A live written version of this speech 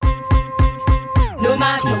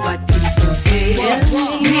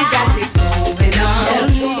We got it going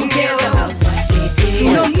on. Who cares about what they do?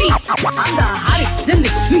 You know me, I'm the hottest in the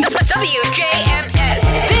street. WJMS.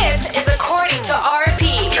 This is according to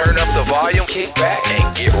RP. Turn up the volume, kick back,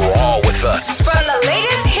 and get raw with us. From the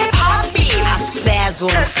latest hip-hop beats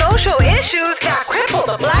to social issues that cripple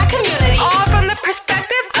the black community. All from the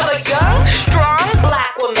perspective of a young, strong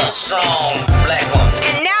black woman. A strong black woman.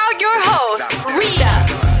 And now your host, Rita.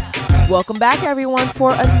 Welcome back, everyone,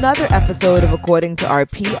 for another episode of According to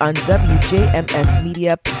RP on WJMS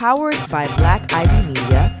Media, powered by Black Ivy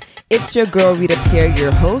Media. It's your girl, Rita Pierre,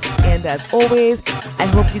 your host, and as always, I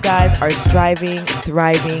hope you guys are striving,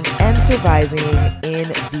 thriving, and surviving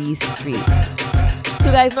in these streets.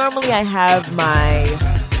 So, guys, normally I have my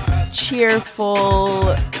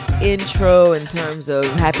cheerful intro in terms of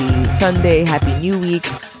happy Sunday, happy new week,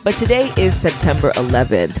 but today is September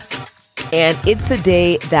 11th. And it's a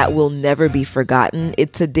day that will never be forgotten.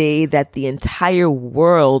 It's a day that the entire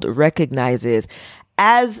world recognizes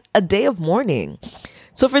as a day of mourning.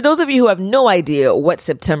 So for those of you who have no idea what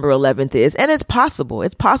September 11th is, and it's possible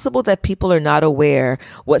that people are not aware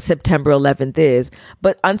what September 11th is,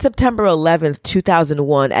 but on September 11th,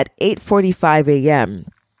 2001 at 8:45 a.m.,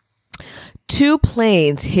 two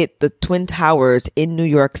planes hit the Twin Towers in New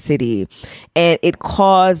York City, and it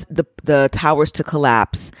caused the towers to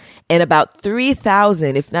collapse. And about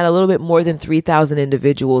 3,000, if not a little bit more than 3,000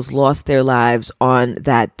 individuals lost their lives on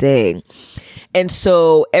that day. And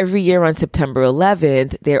so every year on September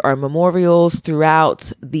 11th, there are memorials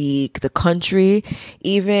throughout the country,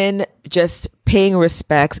 even just paying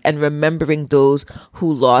respects and remembering those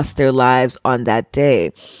who lost their lives on that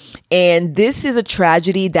day. And this is a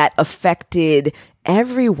tragedy that affected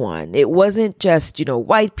everyone. It wasn't just,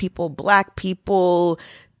 white people, black people,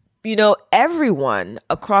 everyone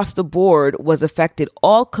across the board was affected.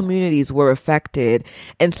 All communities were affected.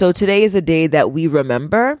 And so today is a day that we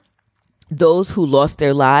remember those who lost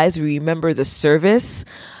their lives. We remember the service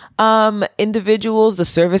individuals, the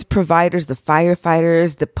service providers, the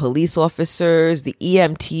firefighters, the police officers, the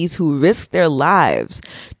EMTs who risked their lives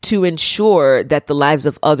to ensure that the lives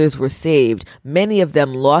of others were saved. Many of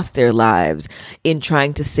them lost their lives in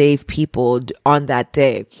trying to save people on that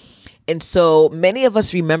day. And so many of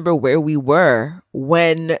us remember where we were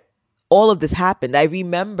when all of this happened. I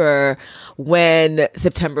remember when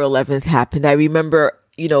September 11th happened. I remember,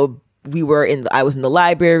 I was in the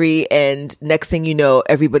library, and next thing you know,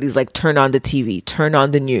 everybody's like, turn on the TV, turn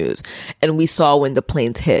on the news. And we saw when the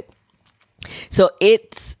planes hit. So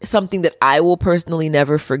it's something that I will personally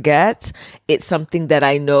never forget. It's something that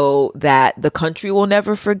I know that the country will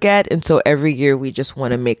never forget. And so every year we just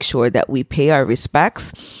want to make sure that we pay our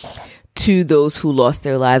respects to those who lost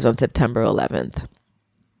their lives on September 11th.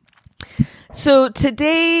 So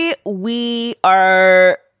today we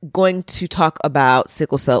are going to talk about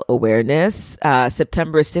sickle cell awareness.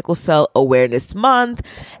 September is Sickle Cell Awareness Month.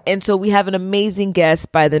 And so we have an amazing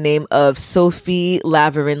guest by the name of Sophie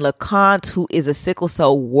Laverin-LeConte, who is a sickle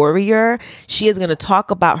cell warrior. She is going to talk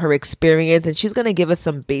about her experience, and she's going to give us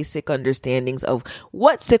some basic understandings of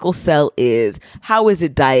what sickle cell is, how is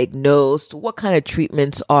it diagnosed, what kind of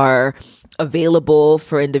treatments are available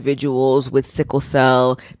for individuals with sickle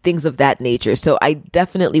cell, things of that nature. So I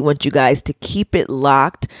definitely want you guys to keep it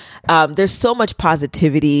locked. There's so much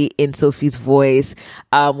positivity in Sophie's voice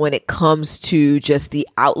when it comes to just the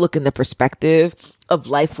outlook and the perspective of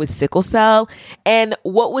life with sickle cell. And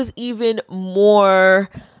what was even more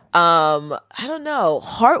heartwarming,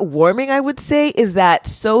 I would say, is that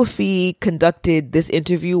Sophie conducted this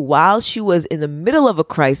interview while she was in the middle of a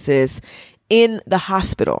crisis in the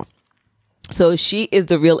hospital. So she is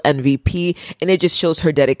the real MVP, and it just shows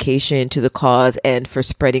her dedication to the cause and for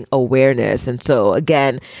spreading awareness. And so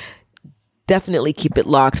again, definitely keep it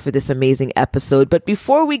locked for this amazing episode. But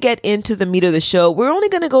before we get into the meat of the show, we're only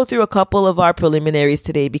going to go through a couple of our preliminaries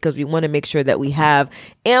today because we want to make sure that we have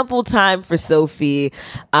ample time for Sophie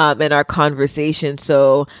and our conversation.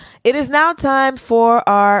 So it is now time for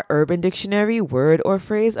our Urban Dictionary word or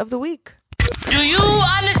phrase of the week. Do you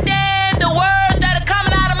understand the words that are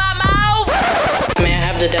coming out of my mouth? May I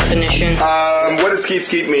have the definition? What does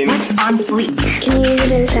skeet mean? What's on fleek? Can you use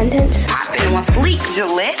it in a sentence? Poppin' on fleek,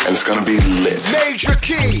 Gillette. And it's gonna be lit. Major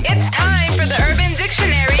key. It's time for the Urban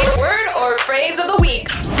Dictionary word or phrase of the week.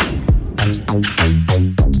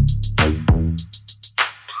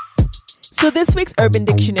 So this week's Urban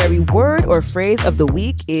Dictionary word or phrase of the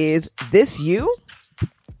week is this you?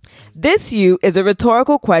 This you is a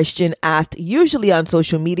rhetorical question asked usually on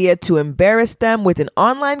social media to embarrass them with an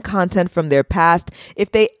online content from their past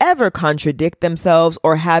if they ever contradict themselves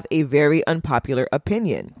or have a very unpopular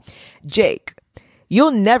opinion. Jake,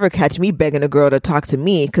 You'll never catch me begging a girl to talk to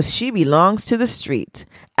me because she belongs to the street.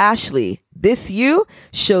 Ashley, this you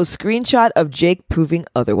shows screenshot of Jake proving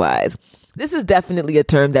otherwise. This is definitely a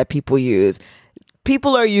term that people use.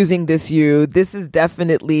 People are using this you. This is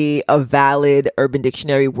definitely a valid Urban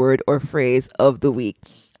Dictionary word or phrase of the week.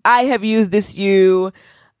 I have used this you.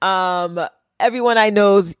 Everyone I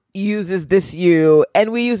know uses this you,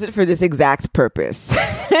 and we use it for this exact purpose.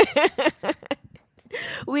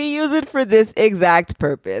 We use it for this exact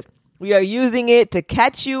purpose. We are using it to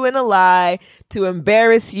catch you in a lie, to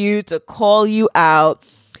embarrass you, to call you out.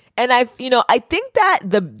 And I think that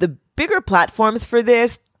the bigger platforms for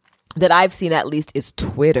this that I've seen at least is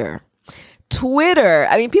Twitter. Twitter.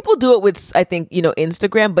 I mean, people do it with, I think,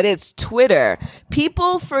 Instagram, but it's Twitter.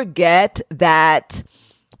 People forget that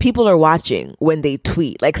people are watching when they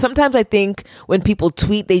tweet. Like sometimes I think when people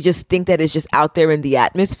tweet, they just think that it's just out there in the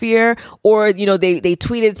atmosphere, or, they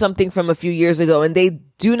tweeted something from a few years ago and they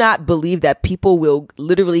do not believe that people will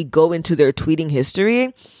literally go into their tweeting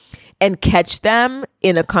history and catch them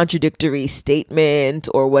in a contradictory statement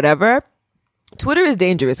or whatever. Twitter is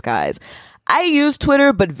dangerous, guys. I use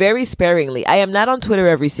Twitter, but very sparingly. I am not on Twitter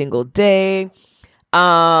every single day.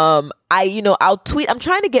 I'll tweet. I'm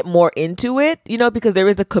trying to get more into it, because there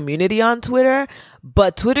is a community on Twitter,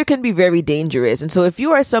 but Twitter can be very dangerous. And so if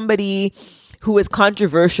you are somebody who is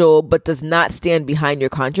controversial, but does not stand behind your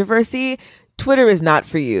controversy, Twitter is not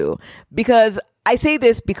for you. Because I say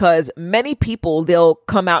this because many people, they'll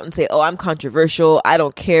come out and say, oh, I'm controversial. I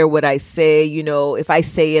don't care what I say. If I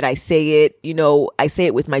say it, I say it, I say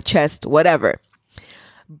it with my chest, whatever.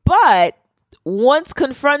 But once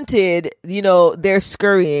confronted, they're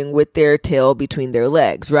scurrying with their tail between their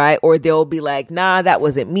legs, right? Or they'll be like, nah, that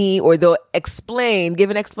wasn't me. Or they'll give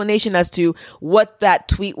an explanation as to what that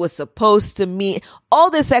tweet was supposed to mean. All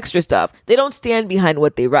this extra stuff. They don't stand behind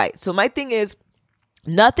what they write. So my thing is,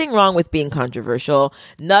 nothing wrong with being controversial.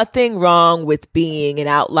 Nothing wrong with being an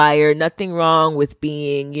outlier. Nothing wrong with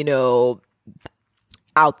being,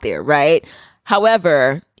 out there, right?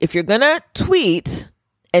 However, if you're going to tweet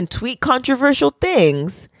controversial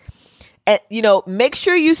things, and make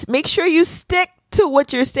sure you stick to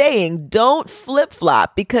what you're saying. Don't flip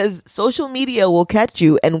flop, because social media will catch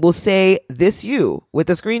you and will say this you with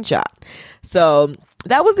a screenshot. So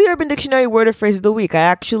that was the Urban Dictionary word or phrase of the week. I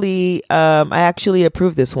actually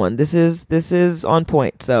approve this one. This is on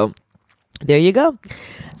point. So there you go.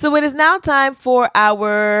 So it is now time for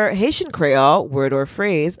our Haitian Creole word or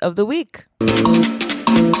phrase of the week.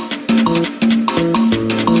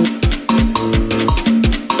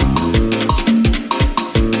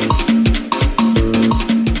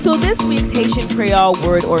 So this week's Haitian Creole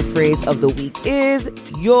word or phrase of the week is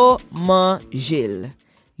yo mangil.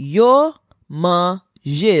 Yo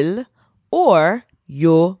mangil or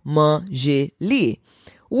yo mangeli,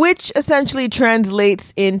 which essentially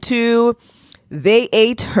translates into they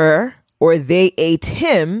ate her or they ate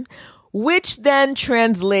him, which then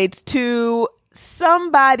translates to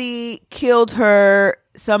somebody killed her,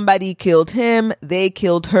 somebody killed him, they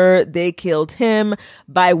killed her, they killed him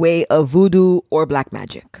by way of voodoo or black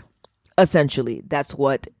magic. Essentially, that's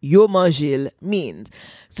what yo mangil means.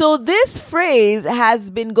 So this phrase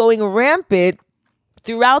has been going rampant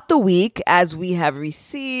throughout the week as we have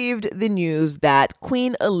received the news that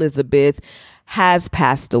Queen Elizabeth has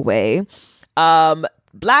passed away.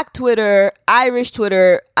 Black Twitter, Irish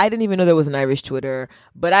Twitter, I didn't even know there was an Irish Twitter,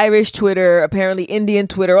 but Irish Twitter, apparently Indian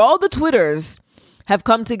Twitter, all the Twitters have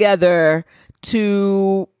come together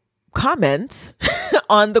to comment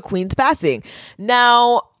on the Queen's passing.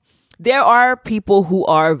 Now, there are people who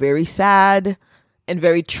are very sad and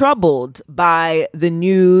very troubled by the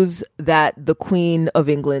news that the Queen of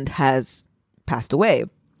England has passed away.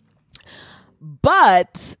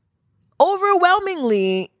 But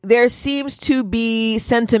overwhelmingly, there seems to be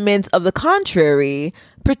sentiments of the contrary,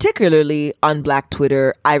 particularly on Black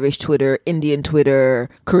Twitter, Irish Twitter, Indian Twitter,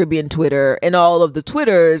 Caribbean Twitter, and all of the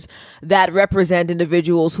Twitters that represent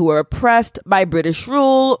individuals who are oppressed by British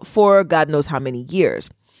rule for God knows how many years.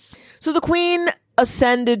 So the Queen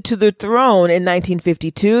ascended to the throne in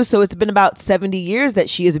 1952. So it's been about 70 years that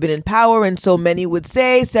she has been in power. And so many would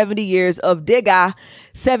say 70 years of diga,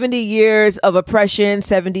 70 years of oppression,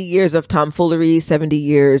 70 years of tomfoolery, 70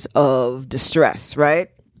 years of distress, right?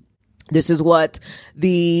 This is what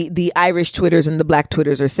the Irish Twitters and the Black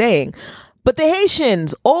Twitters are saying. But the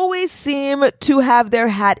Haitians always seem to have their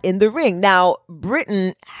hat in the ring. Now,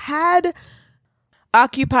 Britain had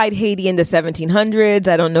occupied Haiti in the 1700s.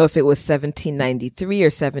 I don't know if it was 1793 or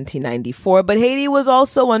 1794, but Haiti was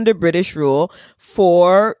also under British rule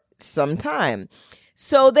for some time.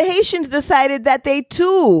 So the Haitians decided that they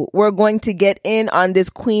too were going to get in on this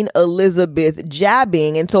Queen Elizabeth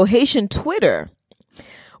jabbing. And so Haitian Twitter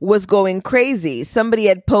was going crazy. Somebody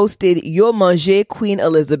had posted, "Yo mangé Queen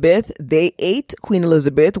Elizabeth." They ate Queen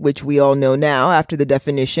Elizabeth, which we all know now after the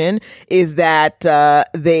definition is that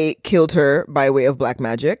they killed her by way of black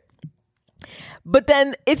magic. But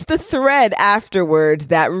then it's the thread afterwards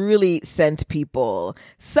that really sent people.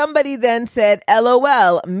 Somebody then said,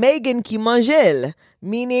 "LOL, Megan qui mangelle,"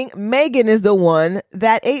 meaning Megan is the one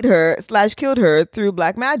that ate her / killed her through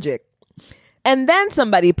black magic. And then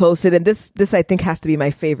somebody posted, and this I think has to be my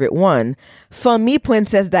favorite one, "Famille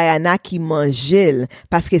Princesse Diana qui mangelle,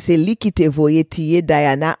 parce que c'est lui qui te voyait tuer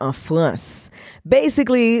Diana en France."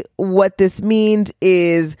 Basically, what this means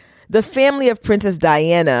is the family of Princess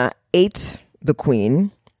Diana ate the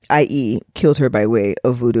queen, i.e. killed her by way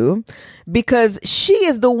of voodoo, because she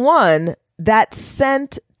is the one that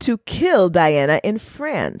sent to kill Diana in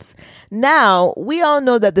France. Now, we all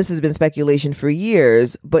know that this has been speculation for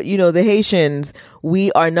years, but you know, the Haitians,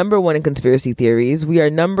 we are number one in conspiracy theories. We are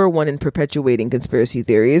number one in perpetuating conspiracy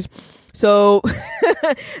theories. So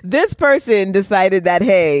this person decided that,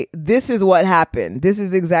 hey, this is what happened. This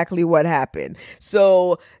is exactly what happened.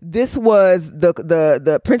 So this was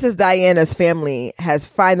the Princess Diana's family has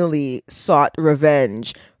finally sought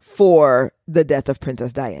revenge for the death of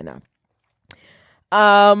Princess Diana.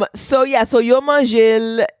 So Yo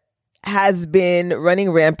Mangel has been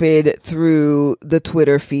running rampant through the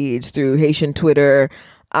Twitter feeds, through Haitian Twitter,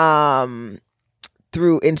 through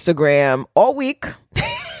Instagram all week.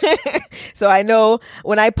 So I know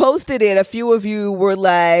when I posted it, a few of you were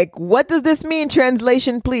like, "What does this mean?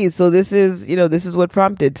 Translation, please." So this is what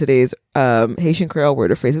prompted today's Haitian Creole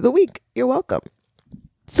word or phrase of the week. You're welcome.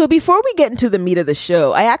 So before we get into the meat of the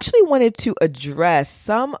show, I actually wanted to address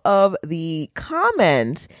some of the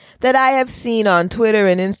comments that I have seen on Twitter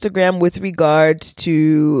and Instagram with regards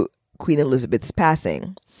to Queen Elizabeth's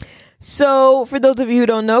passing. So for those of you who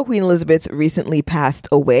don't know, Queen Elizabeth recently passed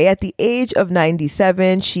away at the age of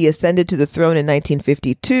 97. She ascended to the throne in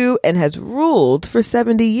 1952 and has ruled for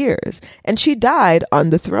 70 years. And she died on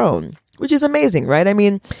the throne, which is amazing, right? I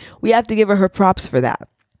mean, we have to give her props for that.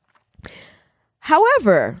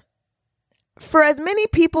 However, for as many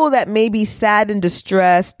people that may be sad and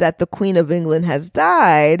distressed that the Queen of England has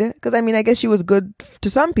died, because I mean, I guess she was good to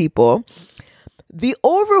some people, the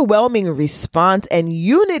overwhelming response and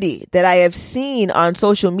unity that I have seen on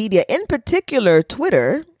social media, in particular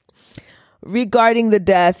Twitter, regarding the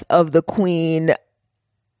death of the Queen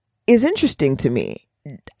is interesting to me.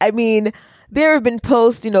 I mean, there have been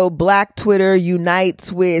posts, Black Twitter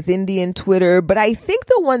unites with Indian Twitter, but I think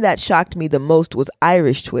the one that shocked me the most was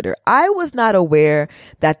Irish Twitter. I was not aware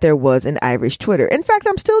that there was an Irish Twitter. In fact,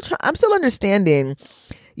 I'm still understanding,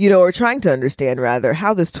 or trying to understand rather,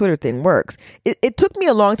 how this Twitter thing works. It took me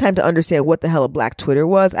a long time to understand what the hell a Black Twitter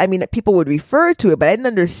was. I mean, people would refer to it, but I didn't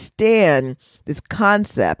understand this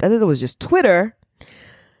concept. I thought it was just Twitter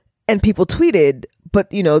and people tweeted, but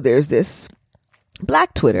there's this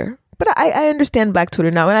Black Twitter. But I understand Black Twitter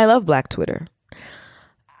now, and I love Black Twitter.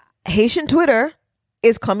 Haitian Twitter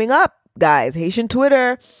is coming up, guys. Haitian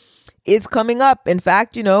Twitter is coming up. In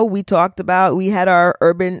fact, we had our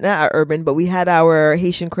we had our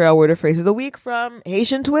Haitian Creole word or phrase of the week from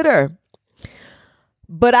Haitian Twitter.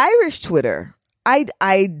 But Irish Twitter, I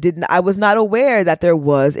was not aware that there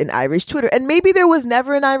was an Irish Twitter, and maybe there was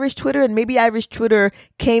never an Irish Twitter, and maybe Irish Twitter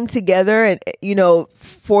came together and,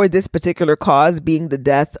 for this particular cause being the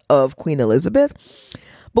death of Queen Elizabeth.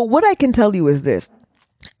 But what I can tell you is this.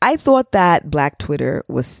 I thought that Black Twitter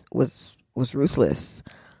was ruthless,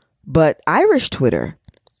 but Irish Twitter,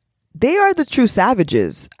 they are the true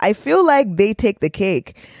savages. I feel like they take the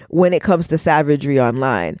cake when it comes to savagery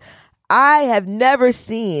online. I have never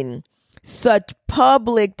seen such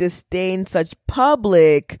public disdain, such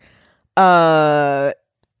public, I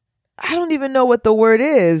don't even know what the word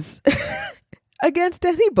is, against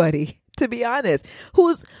anybody, to be honest,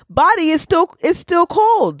 whose body is still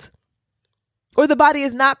cold. Or the body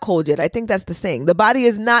is not cold yet. I think that's the saying. The body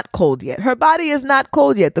is not cold yet. Her body is not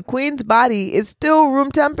cold yet. The Queen's body is still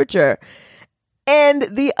room temperature. And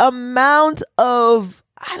the amount of,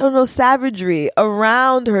 savagery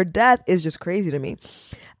around her death is just crazy to me.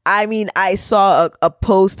 I mean, I saw a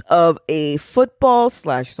post of a football /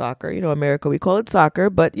 soccer, America, we call it soccer,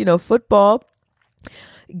 but, football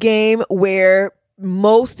game where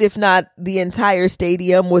most, if not the entire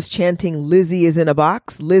stadium, was chanting "Lizzie is in a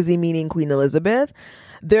box," Lizzie meaning Queen Elizabeth.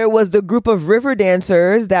 There was the group of river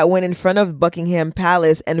dancers that went in front of Buckingham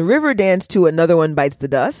Palace and river danced to "Another One Bites the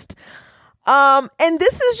Dust." And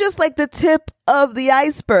this is just like the tip of the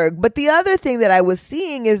iceberg. But the other thing that I was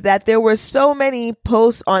seeing is that there were so many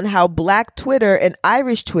posts on how Black Twitter and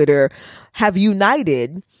Irish Twitter have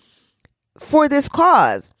united for this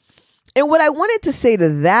cause. And what I wanted to say to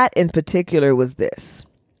that in particular was this.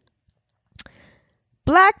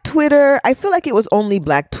 Black Twitter, I feel like it was only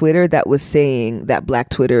Black Twitter that was saying that Black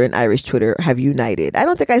Twitter and Irish Twitter have united. I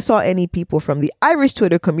don't think I saw any people from the Irish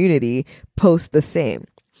Twitter community post the same.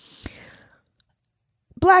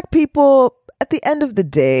 Black people, at the end of the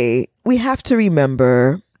day, we have to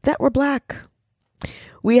remember that we're Black.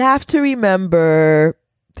 We have to remember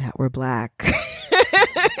that we're Black.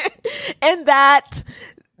 And that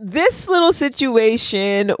this little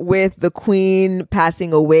situation with the Queen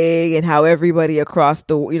passing away and how everybody across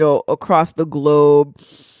the globe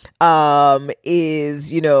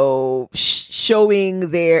is,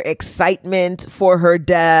 showing their excitement for her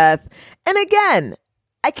death. And again,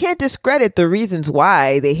 I can't discredit the reasons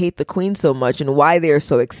why they hate the Queen so much and why they're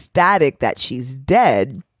so ecstatic that she's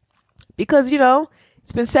dead. Because,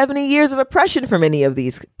 it's been 70 years of oppression for many of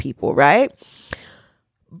these people, right?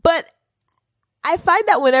 But I find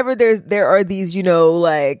that whenever there are these, these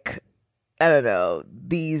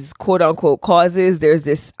quote unquote causes, there's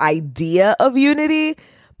this idea of unity.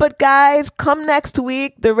 But guys, come next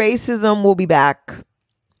week, the racism will be back.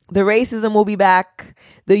 The racism will be back.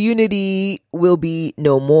 The unity will be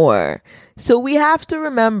no more. So we have to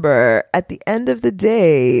remember at the end of the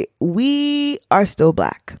day, we are still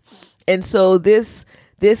Black. And so this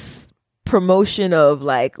promotion of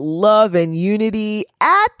like love and unity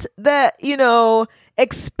at the,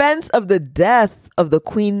 expense of the death of the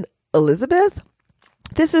Queen Elizabeth,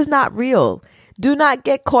 this is not real. Do not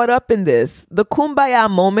get caught up in this. The kumbaya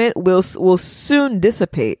moment will soon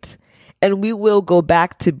dissipate and we will go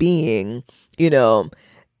back to being,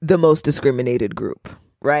 the most discriminated group,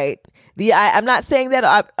 right? I'm not saying that,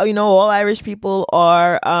 all Irish people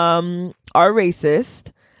are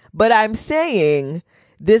racist, but I'm saying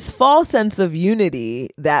this false sense of unity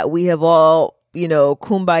that we have all,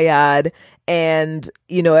 kumbaya'd and,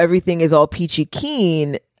 everything is all peachy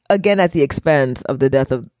keen, again, at the expense of the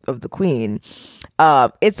death of the Queen.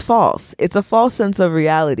 It's false. It's a false sense of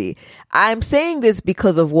reality. I'm saying this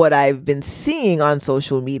because of what I've been seeing on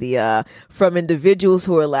social media from individuals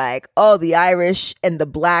who are like, oh, the Irish and the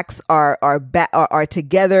Blacks are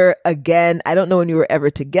together again. I don't know when you were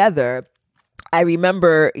ever together. I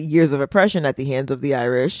remember years of oppression at the hands of the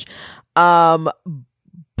Irish.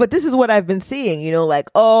 But this is what I've been seeing, like,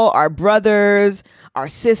 oh, our brothers, our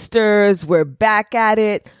sisters, we're back at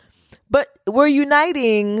it. But we're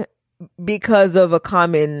uniting because of a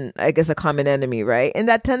common enemy, right? And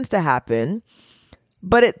that tends to happen.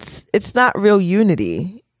 But it's not real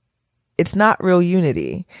unity. It's not real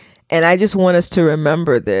unity. And I just want us to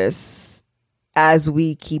remember this as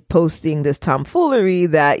we keep posting this tomfoolery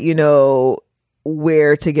that,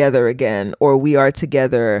 we're together again, or we are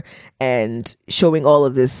together, and showing all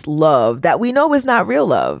of this love that we know is not real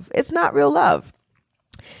love. It's not real love.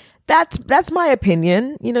 That's my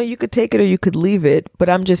opinion. You could take it or you could leave it, but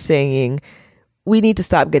I'm just saying we need to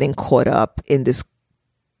stop getting caught up in this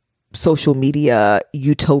social media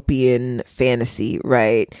utopian fantasy,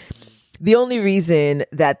 right? The only reason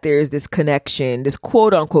that there's this connection, this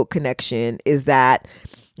quote unquote connection, is that,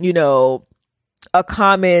 a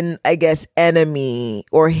common, enemy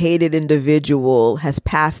or hated individual has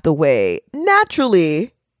passed away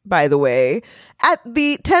naturally, by the way, at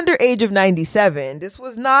the tender age of 97. This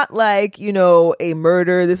was not like, a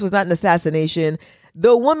murder. This was not an assassination.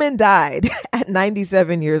 The woman died at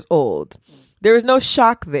 97 years old. There is no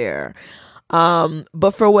shock there.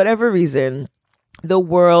 But for whatever reason, the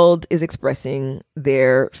world is expressing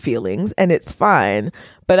their feelings and it's fine.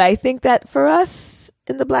 But I think that for us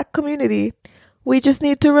in the Black community, we just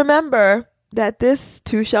need to remember that this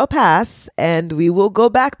too shall pass and we will go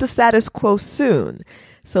back to status quo soon.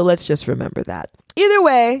 So let's just remember that. Either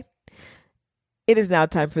way, it is now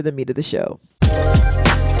time for the meat of the show.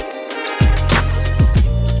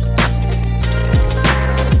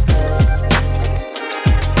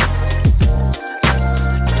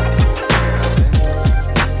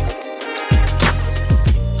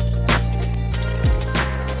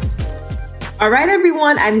 All right,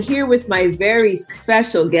 everyone. I'm here with my very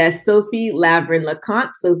special guest, Sophie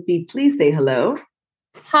Lavrin-LeConte. Sophie, please say hello.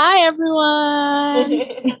 Hi,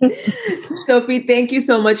 everyone. Sophie, thank you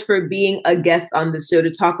so much for being a guest on the show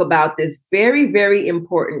to talk about this very, very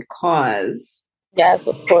important cause. Yes,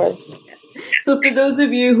 of course. So for those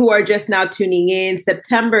of you who are just now tuning in,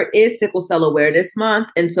 September is Sickle Cell Awareness Month.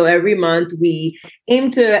 And so every month we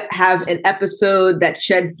aim to have an episode that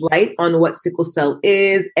sheds light on what sickle cell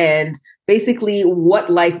is and basically what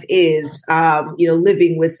life is,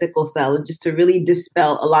 living with sickle cell, and just to really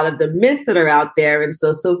dispel a lot of the myths that are out there. And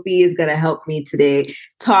so Sophie is going to help me today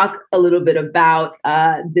talk a little bit about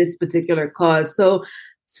this particular cause. So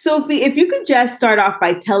Sophie, if you could just start off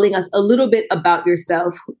by telling us a little bit about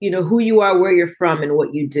yourself, who you are, where you're from, and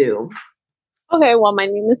what you do. Okay, well, my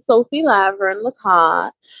name is Sophie Laverne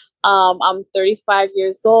Lacan. I'm 35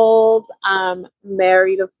 years old. I'm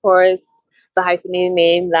married, of course, the hyphenated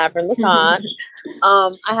name Laverne Lacan.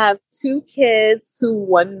 I have 2 kids, 2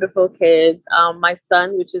 wonderful kids. My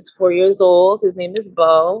son, which is 4 years old, his name is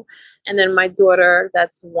Bo. And then my daughter,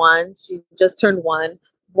 that's 1. She just turned 1.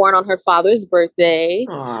 Born on her father's birthday,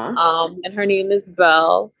 and her name is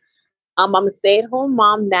Belle. I'm a stay-at-home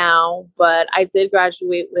mom now, but I did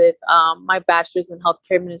graduate with my bachelor's in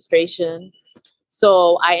healthcare administration.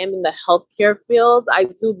 So I am in the healthcare field. I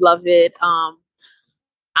do love it.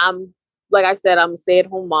 Like I said, I'm a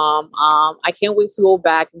stay-at-home mom. I can't wait to go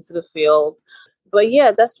back into the field. But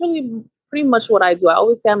yeah, that's really pretty much what I do. I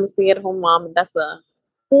always say I'm a stay-at-home mom, and that's a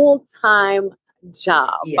full-time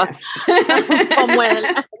job. Yes. From when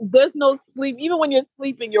there's no sleep, even when you're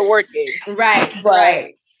sleeping, you're working.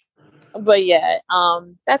 Right. But yeah,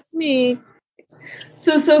 that's me.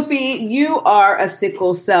 So Sophie, you are a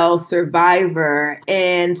sickle cell survivor,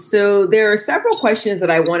 and so there are several questions that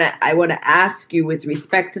I want to ask you with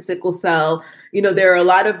respect to sickle cell. There are a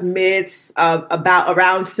lot of myths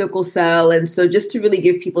around sickle cell, and so just to really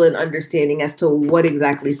give people an understanding as to what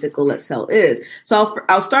exactly sickle cell is. So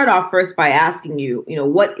I'll start off first by asking you,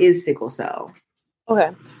 what is sickle cell?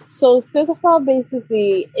 Okay, so sickle cell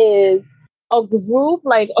basically is a group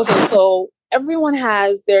so everyone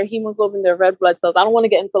has their hemoglobin, their red blood cells. I don't want to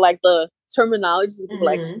get into the terminology so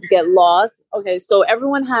people get lost. Okay, so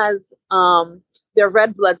everyone has their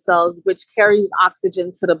red blood cells, which carries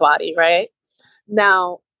oxygen to the body, right?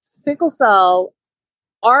 Now, sickle cell,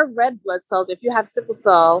 our red blood cells, if you have sickle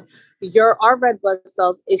cell, our red blood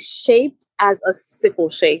cells is shaped as a sickle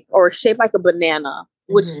shape or shaped like a banana,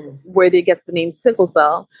 which where they gets the name sickle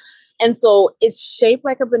cell. And so it's shaped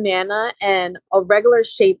like a banana, and a regular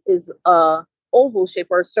shape is a oval shape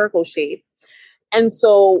or a circle shape. And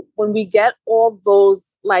so when we get all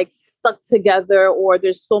those stuck together, or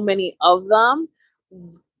there's so many of them,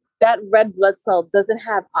 that red blood cell doesn't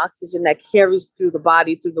have oxygen that carries through the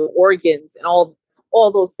body, through the organs and all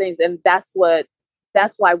those things. And that's why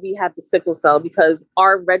we have the sickle cell, because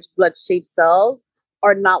our red blood shaped cells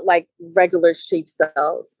are not like regular shaped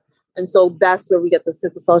cells. And so that's where we get the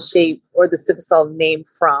sickle cell shape or the sickle cell name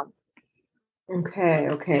from. Okay.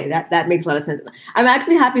 That makes a lot of sense. I'm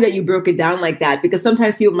actually happy that you broke it down like that, because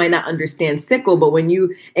sometimes people might not understand sickle, but when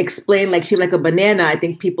you explain shaped like a banana, I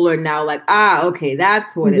think people are now like, okay,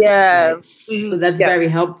 that's what it is. Like. So that's very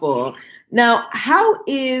helpful. Now, how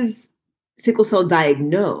is sickle cell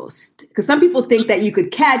diagnosed? Because some people think that you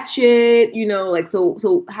could catch it,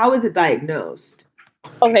 so how is it diagnosed?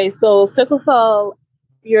 Okay, so sickle cell,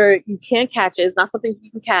 you can't catch it. It's not something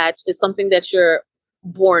you can catch. It's something that you're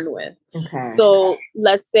born with. Okay. So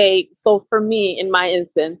let's say, for me, in my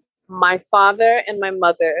instance, my father and my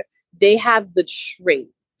mother, they have the trait.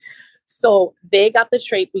 So they got the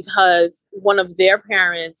trait because one of their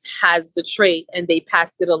parents has the trait and they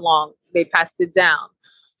passed it along. They passed it down.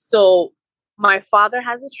 So my father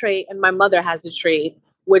has a trait and my mother has a trait,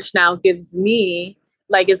 which now gives me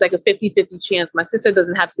it's like a 50-50 chance. My sister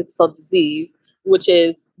doesn't have sickle cell disease, which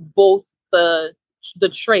is both the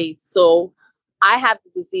traits. So I have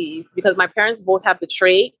the disease because my parents both have the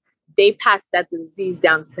trait. They passed that disease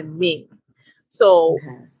down to me. So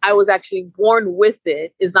I was actually born with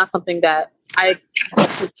it. It's not something that I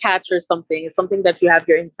could catch or something. It's something that you have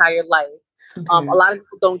your entire life. A lot of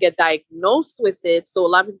people don't get diagnosed with it. So a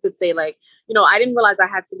lot of people could say I didn't realize I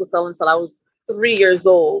had sickle cell until I was 3 years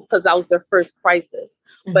old because that was their first crisis.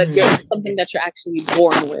 But it's something that you're actually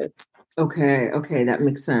born with. Okay, that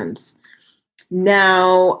makes sense.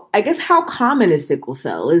 Now, I guess how common is sickle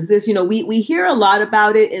cell? Is this, we hear a lot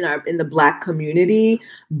about it in the Black community,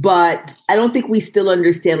 but I don't think we still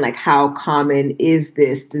understand how common is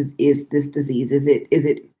this disease? Is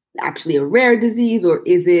it actually a rare disease, or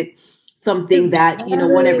is it something that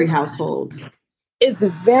one every household? It's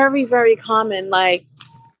very, very common.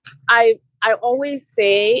 I always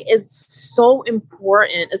say it's so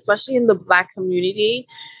important, especially in the Black community.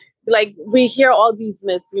 We hear all these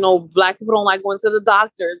myths, Black people don't like going to the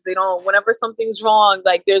doctors. They don't, whenever something's wrong,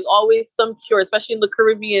 there's always some cure, especially in the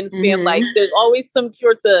Caribbean family. There's always some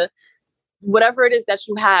cure to whatever it is that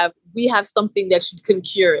you have. We have something that can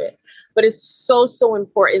cure it. But it's so, so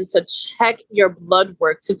important to check your blood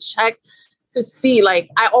work, to check to see, like,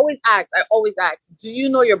 I always ask, do you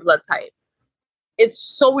know your blood type? It's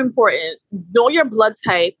so important. Know your blood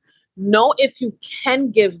type. Know if you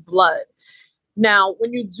can give blood. Now,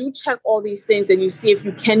 when you do check all these things and you see if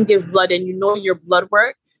you can give blood and you know your blood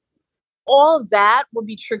work, all that will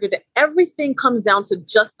be triggered. Everything comes down to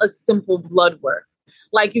just a simple blood work.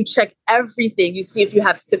 Like, you check everything. You see if you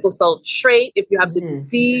have sickle cell trait, if you have the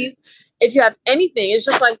disease, if you have anything. It's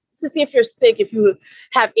just like to see if you're sick, if you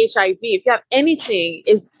have HIV, if you have anything,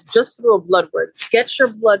 is just through a blood work. Get your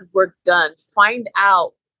blood work done. Find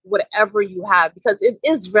out whatever you have, because it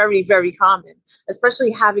is very, very common,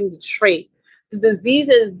 especially having the trait. The disease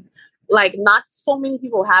is like, not so many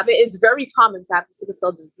people have it. It's very common to have the sickle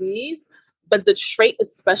cell disease, but the trait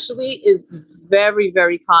especially is very,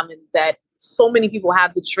 very common, that so many people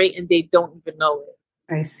have the trait and they don't even know it.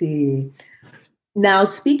 I see. Now,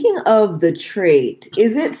 speaking of the trait,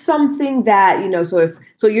 is it something that,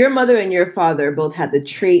 so your mother and your father both had the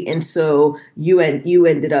trait, and so you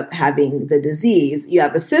ended up having the disease. You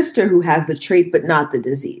have a sister who has the trait, but not the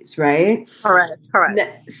disease, right? Correct.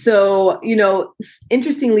 So,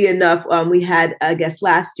 interestingly enough, we had a guest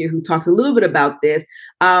last year who talked a little bit about this,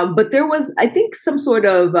 but there was, I think, some sort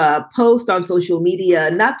of post on social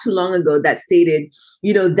media not too long ago that stated,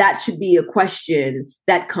 that should be a question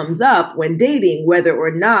that comes up when dating, whether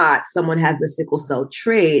or not someone has the sickle cell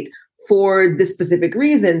trait, for the specific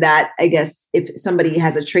reason that, I guess, if somebody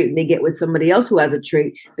has a trait and they get with somebody else who has a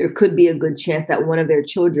trait, there could be a good chance that one of their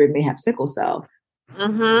children may have sickle cell.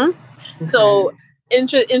 Mm-hmm. Okay. So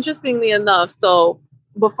interestingly enough, so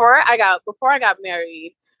before I got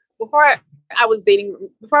married, before I was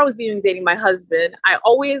even dating my husband, I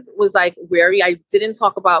always was like wary. I didn't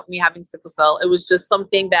talk about me having sickle cell. It was just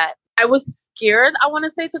something that I was scared, I want to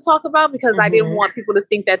say, to talk about, because I didn't want people to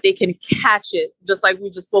think that they can catch it, just like we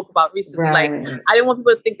just spoke about recently. Right. Like, I didn't want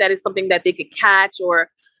people to think that it's something that they could catch, or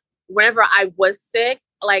whenever I was sick,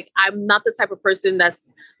 like, I'm not the type of person that's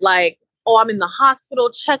like, oh, I'm in the hospital,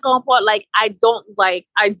 check on what, like, I don't like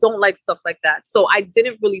stuff like that. So I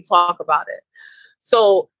didn't really talk about it.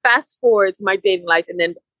 So fast forward to my dating life and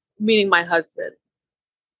then meeting my husband.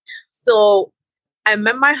 So I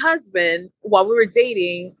met my husband while we were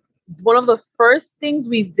dating. One of the first things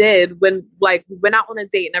we did when, like, we went out on a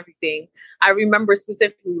date and everything, I remember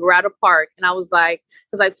specifically, we were at a park, and I was like,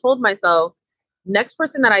 because I told myself, next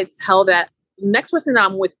person that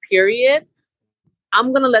I'm with, period,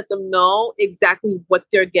 I'm going to let them know exactly what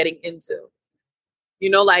they're getting into.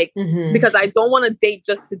 Because I don't want to date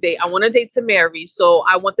just to date. I want to date to marry. So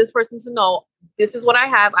I want this person to know, this is what I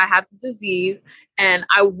have. I have the disease, and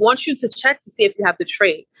I want you to check to see if you have the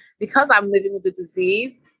trait. Because I'm living with the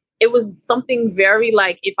disease, it was something very,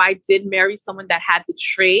 like, if I did marry someone that had the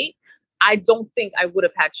trait, I don't think I would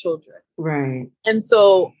have had children. Right. And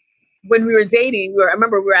so when we were dating, I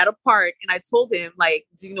remember we were at a park, and I told him, like,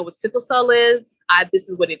 do you know what sickle cell is? This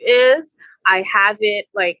is what it is. I have it.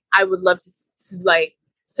 Like, I would love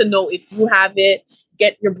to know if you have it.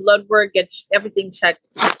 Get your blood work, get everything checked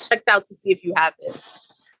out to see if you have it.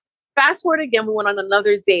 Fast forward again, we went on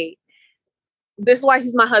another date. This is why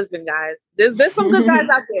he's my husband, guys. There's some good guys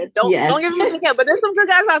out there. Don't get me wrong, but there's some good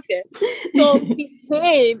guys out there. So he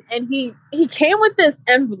came, and he came with this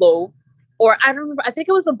envelope, or I don't remember, I think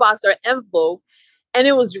it was a box or an envelope, and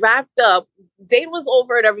it was wrapped up. Date was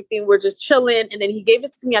over and everything. We're just chilling, and then he gave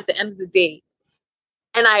it to me at the end of the date.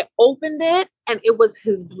 And I opened it, and it was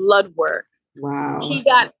his blood work. Wow. He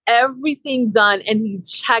got everything done, and he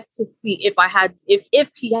checked to see if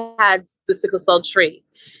he had the sickle cell trait.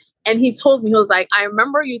 And he told me, he was like, I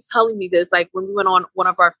remember you telling me this, like, when we went on one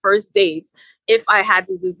of our first dates, if I had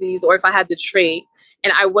the disease or if I had the trait,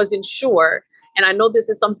 and I wasn't sure. And I know this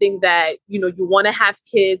is something that, you want to have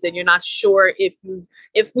kids, and you're not sure if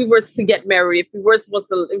we were to get married, if we were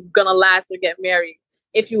gonna last or get married,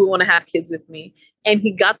 if you would want to have kids with me. And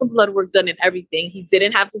he got the blood work done and everything. He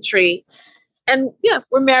didn't have the trait. And yeah,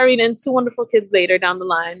 we're married and 2 wonderful kids later down the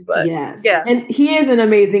line. But yes. Yeah. And he is an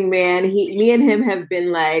amazing man. Me and him have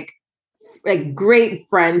been like great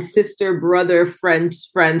friends, sister, brother, friends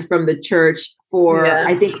from the church for,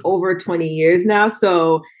 I think, over 20 years now.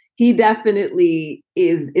 So he definitely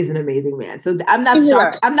is an amazing man. So I'm not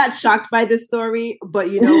shocked. I'm not shocked by this story,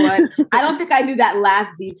 but you know what? I don't think I knew that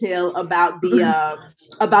last detail about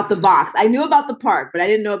the box. I knew about the park, but I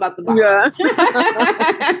didn't know about the box. Yeah.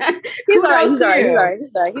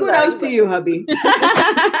 Kudos to you, hubby.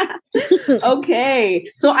 Okay.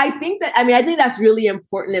 So I think that's really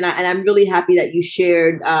important. And I'm really happy that you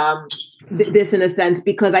shared this in a sense,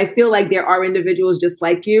 because I feel like there are individuals just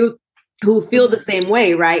like you who feel the same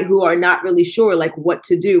way, right? Who are not really sure like what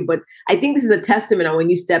to do. But I think this is a testament on when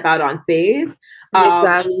you step out on faith,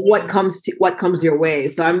 exactly. what comes your way.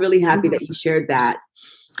 So I'm really happy that you shared that.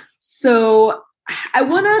 So I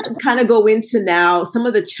want to kind of go into now some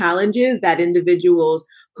of the challenges that individuals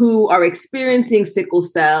who are experiencing sickle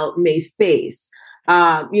cell may face.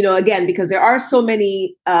 Again, because there are so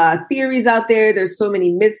many theories out there, there's so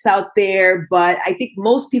many myths out there, but I think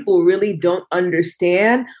most people really don't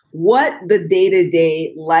understand what the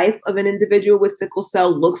day-to-day life of an individual with sickle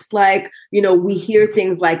cell looks like. We hear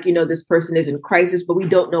things like, this person is in crisis, but we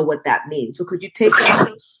don't know what that means. So could you take us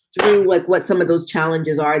through like what some of those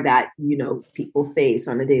challenges are that, people face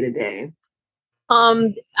on a day-to-day?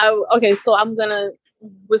 Okay, so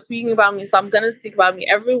we're speaking about me, so I'm gonna speak about me.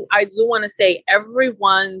 I do want to say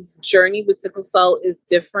everyone's journey with sickle cell is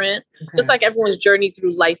different. Okay. Just like everyone's journey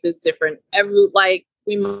through life is different.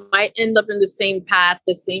 We might end up in the same path,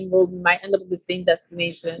 the same road. We might end up at the same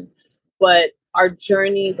destination, but our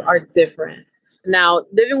journeys are different. Now,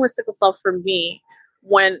 living with sickle cell for me,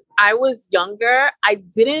 when I was younger, I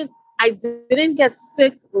didn't get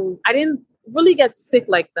sick. I didn't really get sick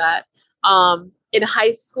like that. In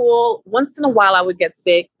high school, once in a while I would get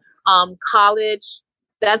sick. College,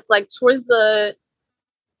 that's like towards I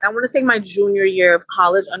want to say my junior year of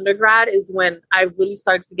college, undergrad, is when I really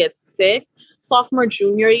started to get sick. Sophomore,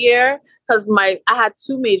 junior year, because I had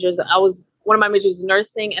two majors. One of my majors was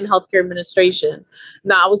nursing and healthcare administration.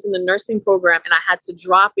 Now I was in the nursing program and I had to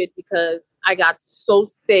drop it because I got so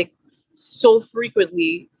sick so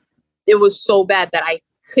frequently. It was so bad that I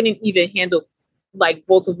couldn't even handle like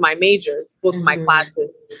both of my majors, both of my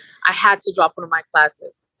classes. I had to drop one of my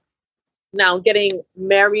classes. Now, getting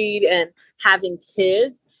married and having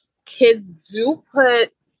kids do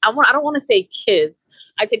put, I don't want to say kids.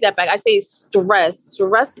 I take that back. I say stress.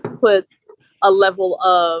 Stress puts a level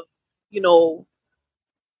of,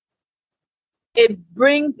 it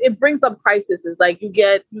brings up crises. Like you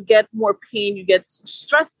get more pain, you get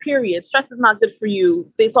stress, period. Stress is not good for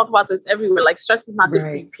you. They talk about this everywhere. Like stress is not good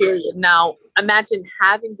for you, period. Now imagine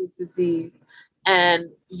having this disease and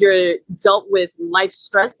you're dealt with life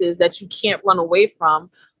stresses that you can't run away from,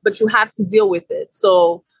 but you have to deal with it.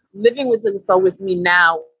 So living with sickle cell with me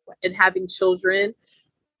now and having children,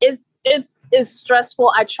 it's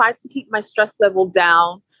stressful. I try to keep my stress level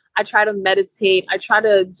down. I try to meditate. I try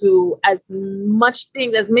to do as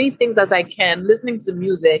many things as I can, listening to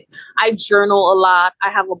music. I journal a lot.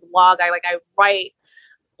 I have a blog. I write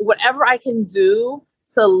whatever I can do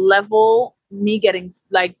to level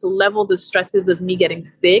the stresses of me getting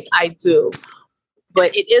sick. I do.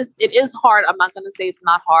 But it is hard. I'm not going to say it's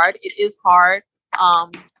not hard. It is hard.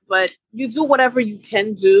 But you do whatever you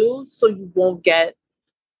can do so you won't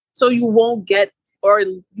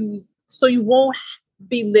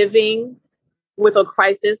be living with a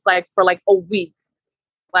crisis for a week.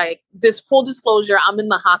 Like, this full disclosure, I'm in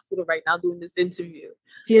the hospital right now doing this interview.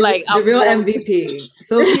 She's the real MVP.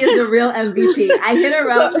 So she is the real MVP. I hit her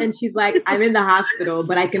up and she's like, I'm in the hospital,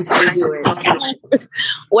 but I can still do it.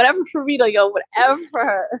 Whatever for Rita, whatever for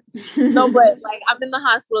her. No, but I'm in the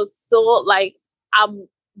hospital still. I'm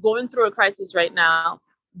going through a crisis right now,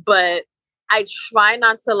 but I try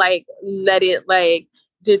not to let it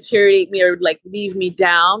deteriorate me or leave me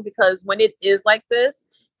down, because when it is like this,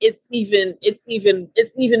 it's even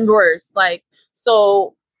worse.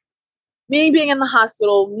 So me being in the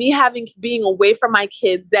hospital, being away from my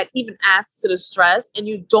kids, that even adds to the stress, and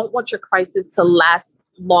you don't want your crisis to last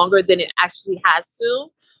longer than it actually has to.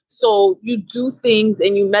 So you do things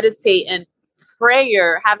and you meditate and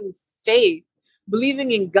prayer, having faith,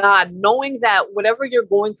 believing in God, knowing that whatever you're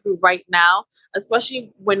going through right now,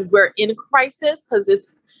 especially when we're in crisis, because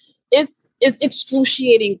it's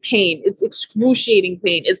excruciating pain. It's excruciating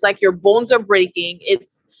pain. It's like your bones are breaking.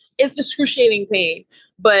 It's excruciating pain.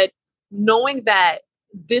 But knowing that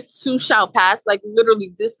this too shall pass,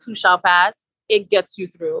 literally this too shall pass, it gets you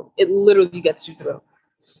through. It literally gets you through.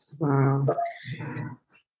 Wow.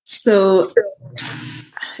 So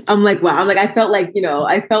I'm like, wow. I felt like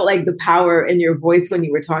the power in your voice when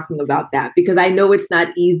you were talking about that, because I know it's not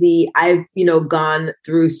easy. I've, gone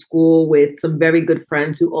through school with some very good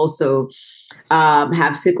friends who also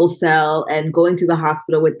have sickle cell, and going to the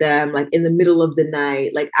hospital with them, in the middle of the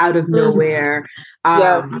night, out of nowhere.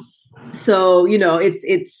 Yes. So,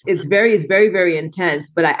 it's very, very intense,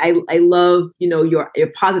 but I love, your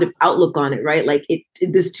positive outlook on it, right?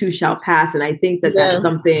 This too shall pass. And I think that that's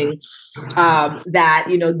something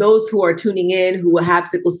that, those who are tuning in, who have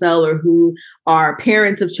sickle cell or who are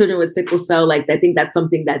parents of children with sickle cell, I think that's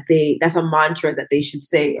something that's a mantra that they should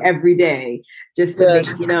say every day, just to make,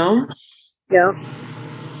 Yeah.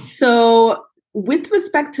 So with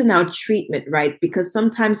respect to now treatment, right? Because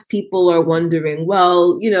sometimes people are wondering,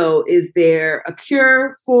 well, is there a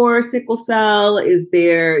cure for sickle cell? Is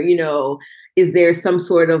there some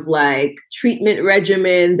sort of like treatment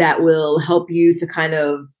regimen that will help you to kind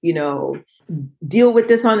of, deal with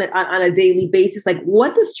this on a daily basis? Like,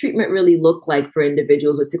 what does treatment really look like for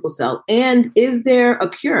individuals with sickle cell? And is there a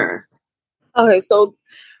cure? Okay, so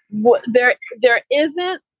there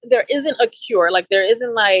isn't a cure. Like, there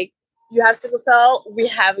isn't like, you have sickle cell, we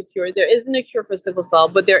have a cure. There isn't a cure for sickle cell,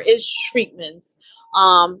 but there is treatments.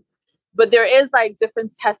 But there is like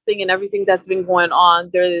different testing and everything that's been going on.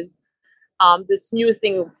 There is this newest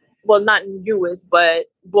thing, well, not newest, but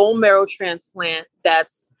bone marrow transplant.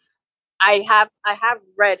 That's I have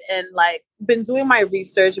read and like been doing my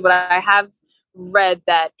research, but I have read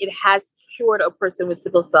that it has cured a person with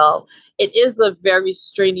sickle cell. It is a very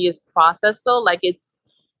strenuous process, though. Like it's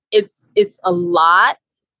a lot.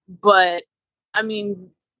 But I mean,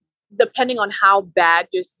 depending on how bad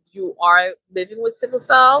you are living with sickle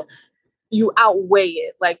cell, you outweigh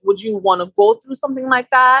it. Like, would you want to go through something like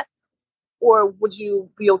that? Or would you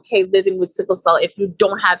be okay living with sickle cell if you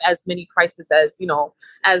don't have as many crises as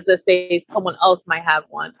let's say someone else might have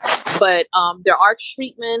one? But there are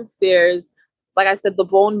treatments. There's, like I said, the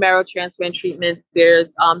bone marrow transplant treatment.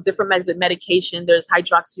 There's different medication. There's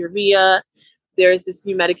hydroxyurea. There's this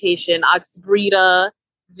new medication, Oxbryta.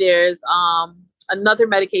 There's another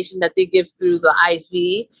medication that they give through the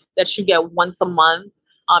IV that you get once a month.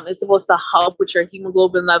 It's supposed to help with your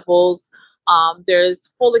hemoglobin levels. There's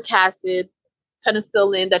folic acid,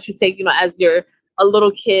 penicillin that you take, as you're a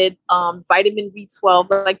little kid, vitamin B12.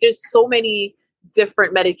 Like, there's so many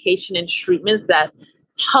different medication and treatments that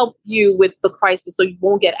help you with the crisis, so you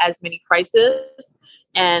won't get as many crises.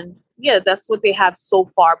 And yeah, that's what they have so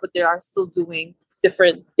far, but they are still doing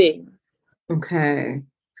different things. Okay.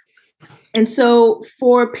 And so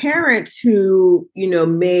for parents who,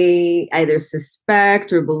 may either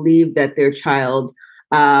suspect or believe that their child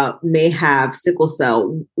may have sickle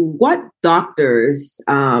cell, what doctors,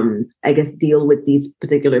 deal with these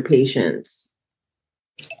particular patients?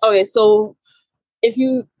 Okay, so if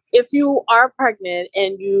you are pregnant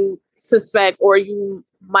and you suspect, or you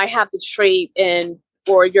might have the trait,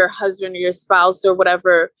 or your husband or your spouse or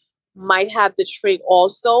whatever might have the trait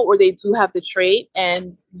also, or they do have the trait,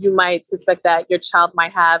 and you might suspect that your child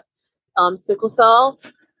might have sickle cell,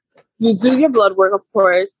 you do your blood work, of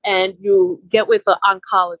course, and you get with an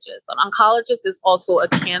oncologist. An oncologist is also a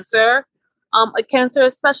cancer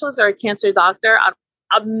specialist or a cancer doctor.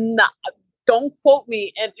 I'm not. Don't quote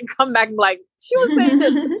me and come back and be like, she was saying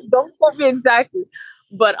this. Don't quote me exactly,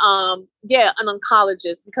 but an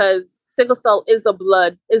oncologist, because sickle cell is a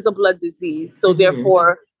blood disease. So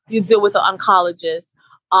therefore, you deal with an oncologist.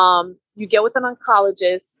 You get with an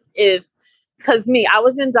oncologist because I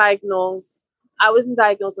wasn't diagnosed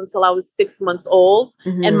until I was 6 months old.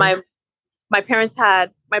 And my parents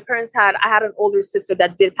had I had an older sister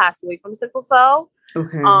that did pass away from sickle cell.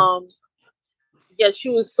 Okay.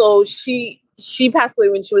 She passed away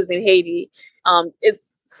when she was in Haiti.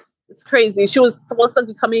 It's crazy. She was supposed to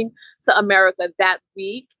be coming to America that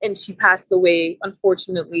week, and she passed away.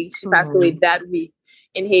 Unfortunately, she passed away that week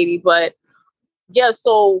in Haiti. But yeah,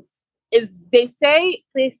 so they say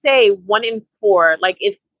 1 in 4. Like,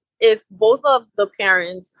 if both of the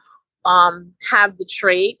parents have the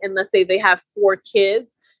trait, and let's say they have 4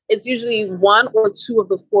 kids, it's usually 1 or 2 of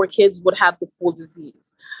the 4 kids would have the full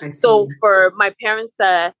disease. So for my parents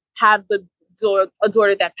that had a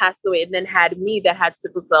daughter that passed away and then had me that had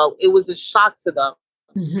sickle cell, it was a shock to them.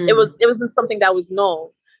 It wasn't something that was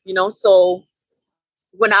known, So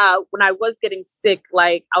when I was getting sick,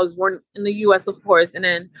 like, I was born in the US, of course, and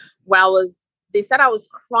then they said I was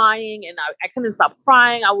crying, and I couldn't stop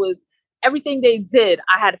crying. Everything they did.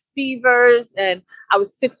 I had fevers, and I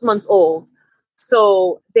was 6 months old.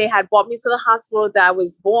 So they had brought me to the hospital that I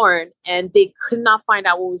was born, and they could not find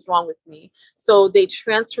out what was wrong with me. So they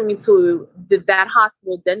transferred me to that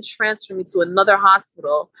hospital, then transferred me to another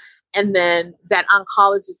hospital. And then that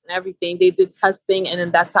oncologist and everything, they did testing, and then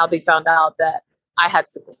that's how they found out that I had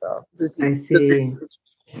sickle cell disease. I see.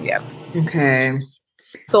 Yeah. Okay.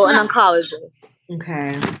 So an oncologist.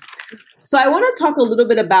 Okay. So I want to talk a little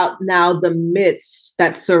bit about now the myths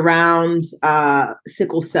that surround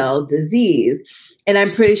sickle cell disease. And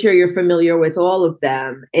I'm pretty sure you're familiar with all of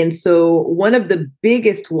them. And so one of the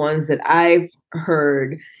biggest ones that I've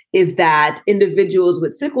heard is that individuals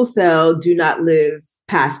with sickle cell do not live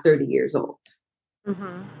past 30 years old.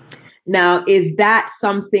 Now, is that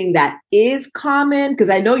something that is common? Because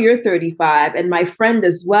I know you're 35, and my friend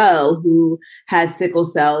as well, who has sickle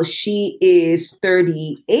cell, she is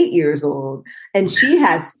 38 years old, and she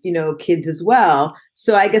has, kids as well.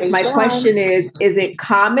 So I guess my question is it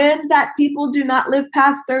common that people do not live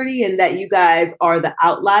past 30 and that you guys are the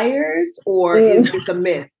outliers, or is this a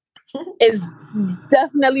myth? It's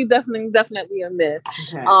definitely a myth.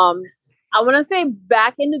 Okay. I want to say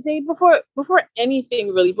back in the day, before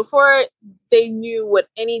anything really, before they knew what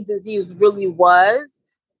any disease really was,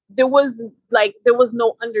 there was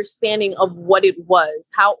no understanding of what it was.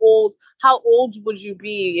 How old would you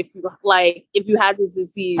be if you had this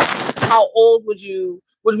disease? How old would you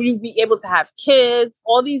be able to have kids?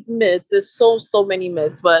 All these myths. There's so many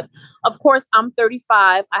myths. But of course, I'm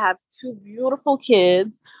 35. I have 2 beautiful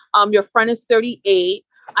kids. Your friend is 38.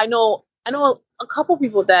 I know a couple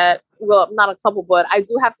people that, well, not a couple, but I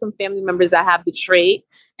do have some family members that have the trait,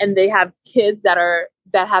 and they have kids that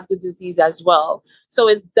have the disease as well. So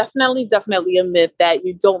it's definitely a myth that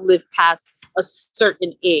you don't live past a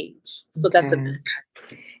certain age. So that's a myth.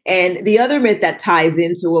 And the other myth that ties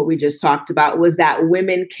into what we just talked about was that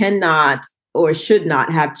women cannot or should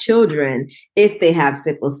not have children if they have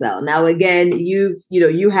sickle cell. Now, again,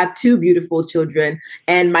 you have 2 beautiful children,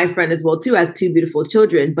 and my friend as well too has 2 beautiful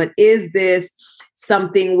children. But is this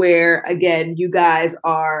something where, again, you guys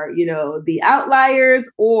are, the outliers,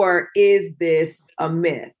 or is this a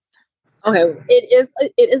myth? Okay, it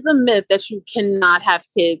is a myth that you cannot have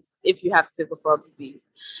kids if you have sickle cell disease.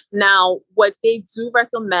 Now, what they do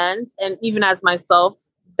recommend, and even as myself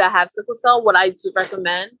that have sickle cell, what I do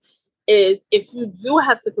recommend is if you do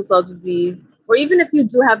have sickle cell disease, or even if you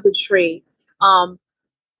do have the trait,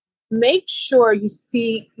 make sure you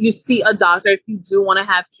see a doctor if you do want to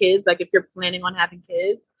have kids. Like if you're planning on having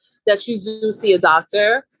kids, that you do see a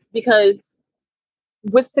doctor, because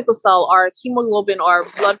with sickle cell, our hemoglobin, our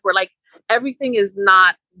blood work, like everything is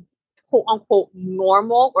not quote unquote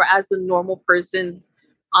normal, or as the normal person's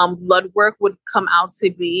blood work would come out to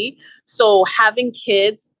be. So having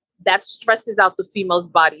kids, that stresses out the female's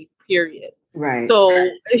body, period. Right.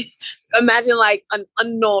 So imagine like an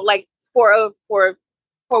unknown, like for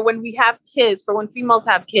when we have kids, for when females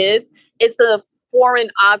have kids, it's a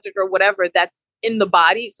foreign object or whatever that's in the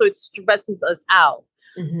body. So it stresses us out.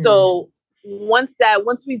 Mm-hmm. So once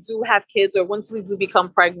we do have kids, or once we do become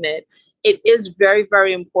pregnant, it is very,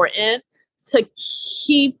 very important to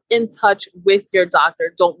keep in touch with your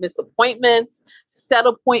doctor. Don't miss appointments, set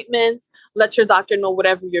appointments, let your doctor know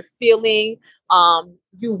whatever you're feeling.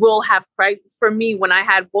 You will have for me, when I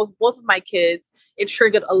had both of my kids, it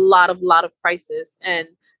triggered a lot of crisis, and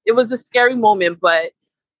it was a scary moment. But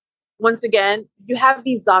once again, you have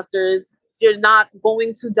these doctors, you're not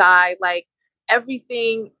going to die. Like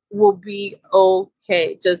everything will be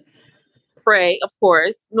okay. Just pray, of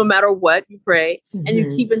course, no matter what, you pray, mm-hmm. and you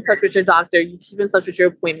keep in touch with your doctor, you keep in touch with your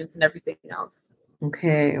appointments and everything else.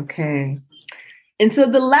 Okay. And so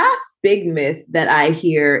the last big myth that I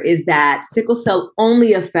hear is that sickle cell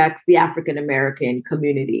only affects the African American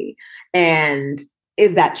community. And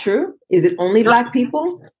is that true? Is it only Black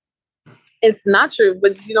people? It's not true.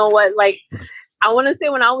 But you know what? Like, I want to say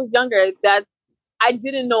when I was younger, that I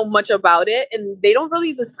didn't know much about it, and they didn't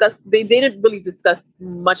really discuss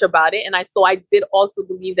much about it. And I did also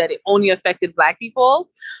believe that it only affected Black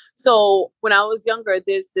people. So when I was younger,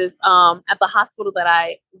 there's this, at the hospital that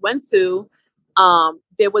I went to,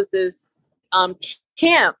 there was this,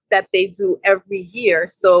 camp that they do every year.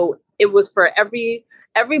 So it was for every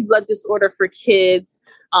blood disorder for kids,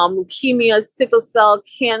 leukemia, sickle cell,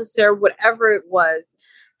 cancer, whatever it was.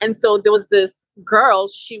 And so there was this girl,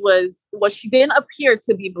 she didn't appear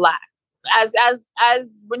to be Black. As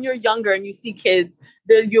when you're younger and you see kids,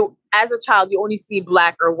 as a child, you only see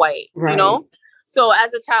Black or white, right. So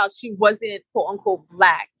as a child, she wasn't quote unquote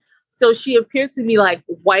Black. So she appeared to me like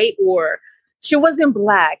white, or she wasn't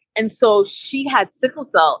Black. And so she had sickle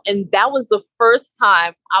cell. And that was the first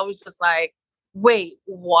time I was just like, wait,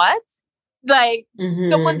 what? Like, mm-hmm.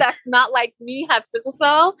 someone that's not like me have sickle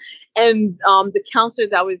cell. And the counselors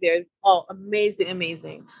that were there,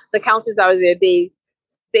 amazing. The counselors that were there,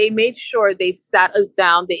 they made sure they sat us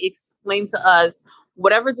down. They explained to us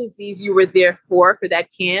whatever disease you were there for that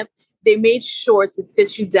camp. They made sure to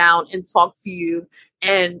sit you down and talk to you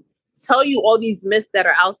and tell you all these myths that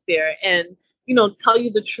are out there, and tell you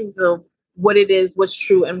the truth of what it is, what's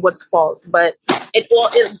true and what's false. But it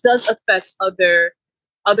does affect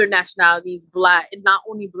other nationalities, Black, and not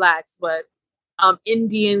only Blacks, but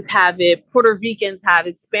Indians have it, Puerto Ricans have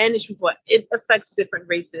it, Spanish people. It affects different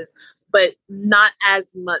races, but not as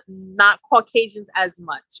much, not Caucasians as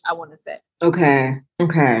much, I want to say. Okay.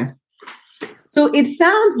 So it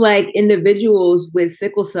sounds like individuals with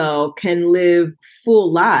sickle cell can live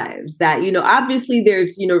full lives that, obviously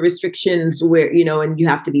there's, restrictions where, and you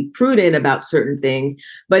have to be prudent about certain things,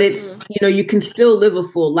 but it's, you can still live a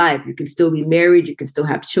full life. You can still be married. You can still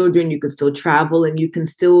have children. You can still travel, and you can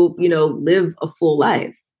still, live a full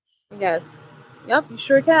life. Yes. Yep, you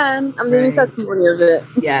sure can. I'm living testimony of it.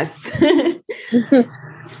 Yes.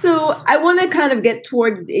 So I want to kind of get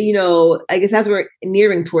toward, I guess as we're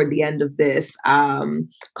nearing toward the end of this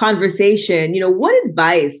conversation, what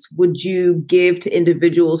advice would you give to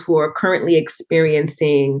individuals who are currently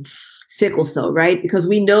experiencing sickle cell, right? Because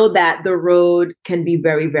we know that the road can be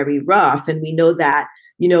very, very rough. And we know that,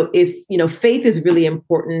 if, faith is really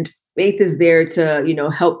important. Faith is there to,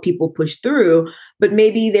 help people push through, but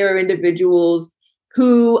maybe there are individuals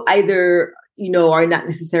who either, are not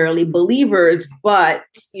necessarily believers, but,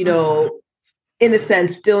 in a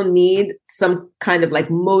sense, still need some kind of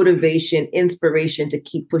like motivation, inspiration to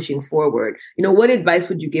keep pushing forward. What advice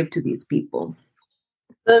would you give to these people?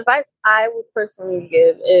 The advice I would personally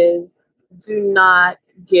give is do not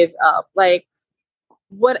give up. Like,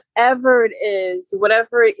 whatever it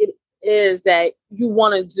is that you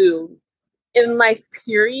want to do in life,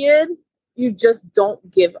 period, you just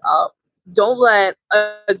don't give up. Don't let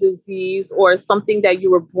a disease or something that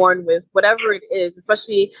you were born with, whatever it is,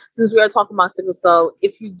 especially since we are talking about sickle cell,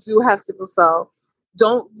 if you do have sickle cell,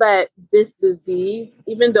 don't let this disease,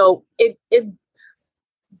 even though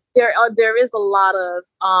there is a lot of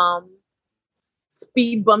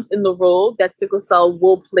speed bumps in the road that sickle cell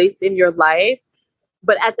will place in your life,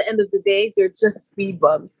 but at the end of the day, they're just speed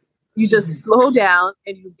bumps. You just slow down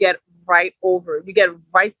and you get right over it. You get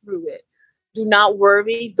right through it. Do not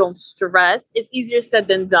worry. Don't stress. It's easier said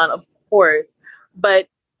than done, of course. But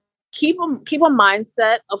keep a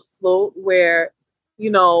mindset afloat where,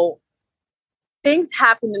 things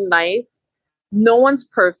happen in life. No one's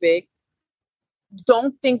perfect.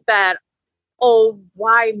 Don't think that, oh,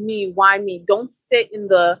 why me? Why me? Don't sit in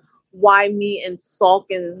the why me and sulk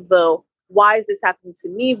in the why is this happening to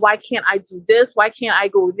me? Why can't I do this? Why can't I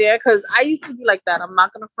go there? Because I used to be like that. I'm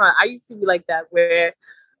not going to front. I used to be like that where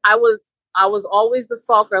I was always the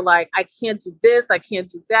sulker, like, I can't do this, I can't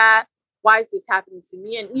do that. Why is this happening to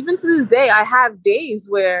me? And even to this day, I have days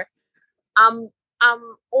where I'm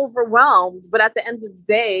overwhelmed, but at the end of the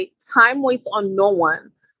day, time waits on no one.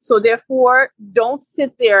 So therefore, don't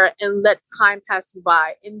sit there and let time pass you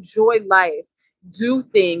by. Enjoy life. Do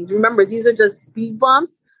things. Remember, these are just speed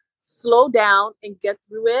bumps. Slow down and get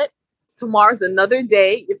through it. Tomorrow's another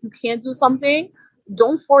day. If you can't do something,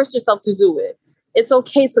 don't force yourself to do it. It's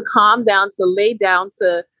okay to calm down, to lay down,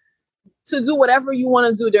 to do whatever you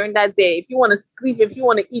want to do during that day. If you want to sleep, if you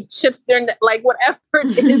want to eat chips during that, like whatever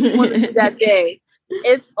it is you want to do that day,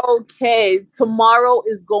 it's okay. Tomorrow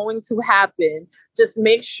is going to happen. Just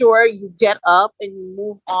make sure you get up and you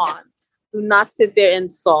move on. Do not sit there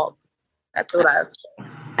and sulk. That's what I would say.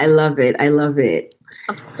 I love it. I love it.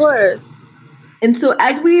 Of course. And so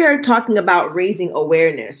as we are talking about raising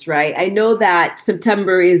awareness, right, I know that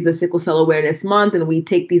September is the Sickle Cell Awareness Month, and we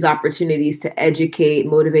take these opportunities to educate,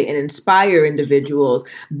 motivate, and inspire individuals.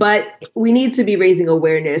 But we need to be raising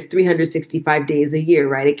awareness 365 days a year,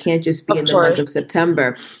 right? It can't just be in the month of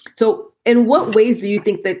September. So in what ways do you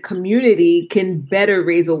think the community can better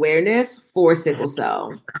raise awareness for sickle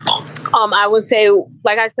cell? I would say,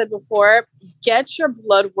 like I said before, get your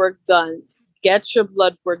blood work done. Get your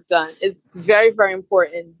blood work done. It's very, very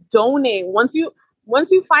important. Donate. Once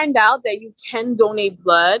you find out that you can donate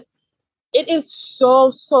blood, it is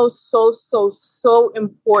so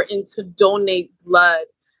important to donate blood,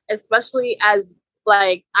 especially as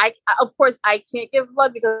like of course I can't give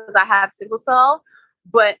blood because I have sickle cell,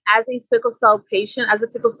 but as a sickle cell patient, as a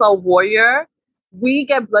sickle cell warrior, we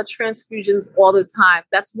get blood transfusions all the time.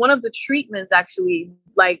 That's one of the treatments, actually,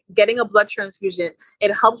 like getting a blood transfusion.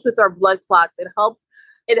 It helps with our blood clots. It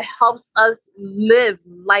helps us live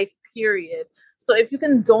life, period. So if you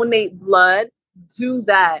can donate blood, do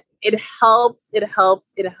that. It helps.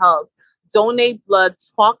 Donate blood,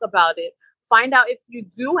 talk about it. Find out if you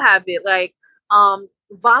do have it. Like,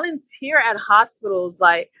 volunteer at hospitals.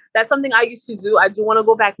 Like, that's something I used to do. I do want to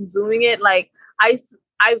go back and doing it. Like,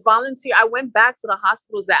 I volunteer. I went back to the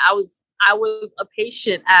hospitals that I was a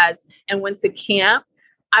patient as and went to camp.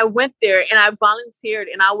 I went there and I volunteered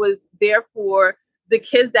and I was there for the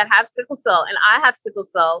kids that have sickle cell and I have sickle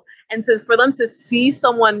cell. And for them to see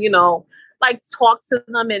someone, like talk to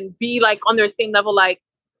them and be like on their same level, like,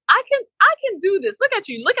 I can do this. Look at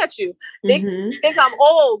you. They think I'm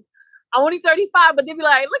old. I'm only 35, but they be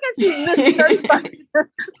like, look at you, this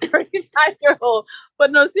 35-year-old.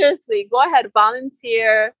 But no, seriously, go ahead,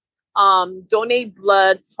 volunteer, donate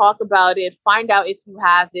blood, talk about it, find out if you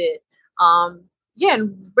have it.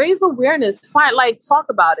 And raise awareness. Talk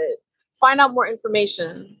about it. Find out more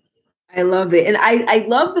information. I love it. And I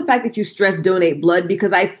love the fact that you stress donate blood,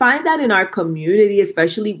 because I find that in our community,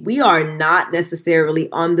 especially, we are not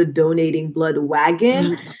necessarily on the donating blood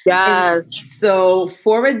wagon. Yes. And so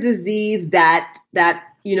for a disease that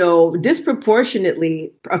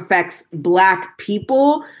disproportionately affects Black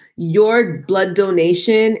people, your blood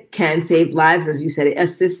donation can save lives. As you said, it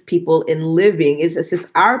assists people in living. It assists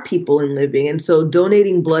our people in living. And so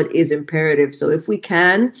donating blood is imperative. So if we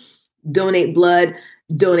can donate blood.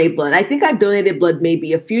 I think I've donated blood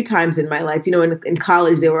maybe a few times in my life. In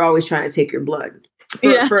college, they were always trying to take your blood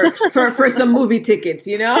for some movie tickets,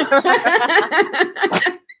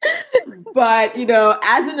 But,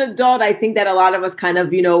 as an adult, I think that a lot of us kind of,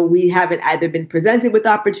 we haven't either been presented with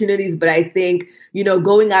opportunities, but I think,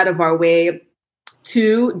 going out of our way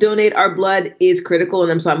to donate our blood is critical.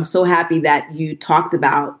 And I'm so happy that you talked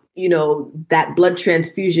about, that blood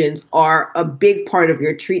transfusions are a big part of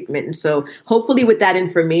your treatment. And so hopefully with that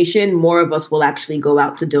information, more of us will actually go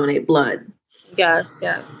out to donate blood. Yes.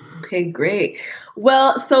 Okay, great.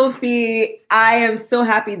 Well, Sophie, I am so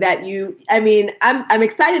happy that I'm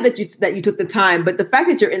excited that you took the time, but the fact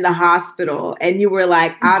that you're in the hospital and you were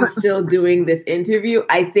like, I'm still doing this interview,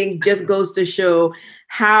 I think just goes to show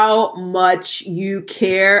how much you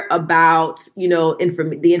care about,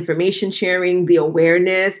 the information sharing, the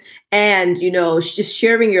awareness, and, just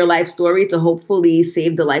sharing your life story to hopefully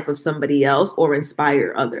save the life of somebody else or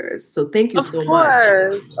inspire others. So thank you so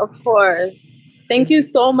much. Of course. Thank you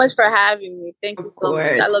so much for having me. Thank you so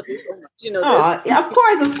much. I love you so much. Yeah, of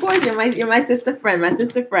course. You're my sister friend.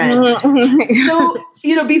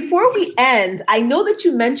 So, before we end, I know that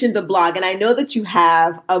you mentioned the blog, and I know that you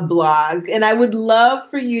have a blog, and I would love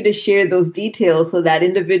for you to share those details so that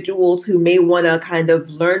individuals who may want to kind of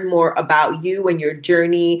learn more about you and your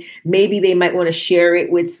journey, maybe they might want to share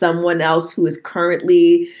it with someone else who is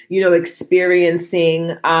currently,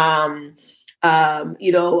 experiencing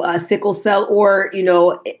sickle cell, or,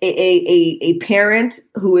 a parent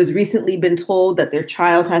who has recently been told that their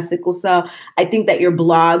child has sickle cell. I think that your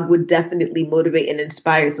blog would definitely motivate and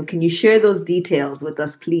inspire. So can you share those details with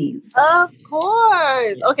us, please? Of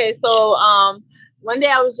course. Okay. So, one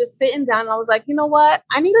day I was just sitting down and I was like, you know what?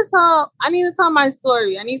 I need to tell my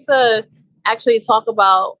story. I need to actually talk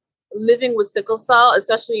about living with sickle cell,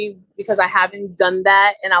 especially because I haven't done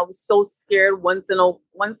that, and I was so scared once upon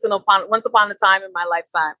a time in my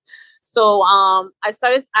lifetime. So I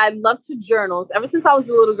love to journal. Ever since I was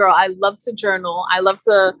a little girl, I love to journal. I love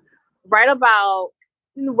to write about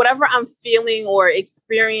whatever I'm feeling or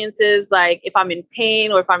experiences, like if I'm in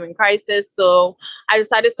pain or if I'm in crisis. So I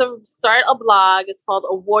decided to start a blog. It's called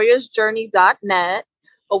awarriorsjourney.net.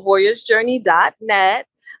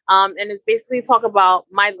 And it's basically talk about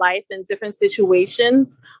my life in different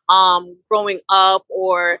situations, growing up,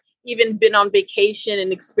 or even been on vacation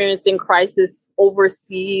and experiencing crisis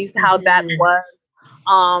overseas, how that was.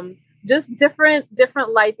 Just different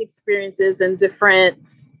life experiences and different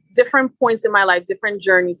points in my life, different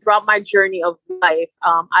journeys throughout my journey of life.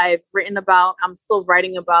 I've written about, I'm still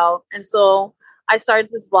writing about. And so I started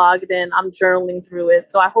this blog, and I'm journaling through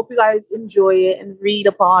it. So I hope you guys enjoy it and read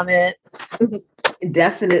upon it.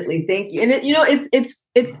 Definitely. Thank you. And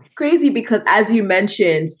it's crazy because, as you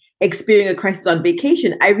mentioned, experiencing a crisis on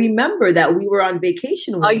vacation, I remember that we were on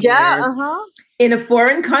vacation in a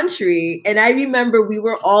foreign country. And I remember we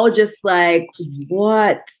were all just like,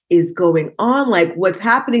 what is going on? Like, what's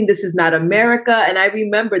happening? This is not America. And I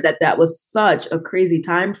remember that was such a crazy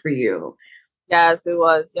time for you. Yes, it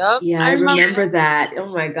was. Yep. Yeah, I remember that. Oh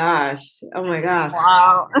my gosh.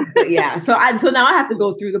 Wow. Yeah. So now I have to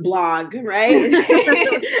go through the blog, right?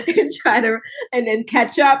 and try to, and then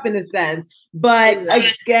catch up in a sense. But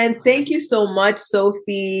again, thank you so much,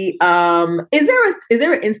 Sophie. Is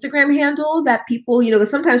there an Instagram handle that people, because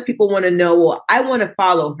sometimes people want to know, well, I want to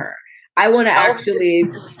follow her. I want to actually,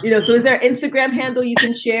 so is there an Instagram handle you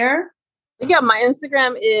can share? Yeah, my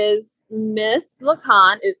Instagram is Miss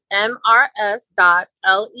LeConte, is MRS.LECONTE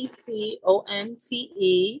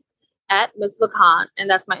at Miss LeConte. And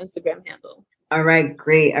that's my Instagram handle. All right,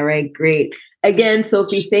 great. Again,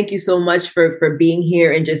 Sophie, thank you so much for being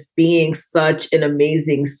here and just being such an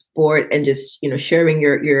amazing sport, and just, sharing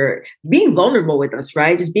your being vulnerable with us,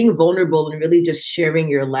 right? Just being vulnerable and really just sharing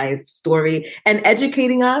your life story and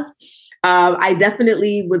educating us. I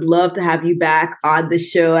definitely would love to have you back on the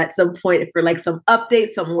show at some point for like some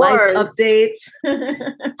updates, some life updates.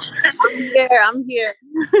 I'm here.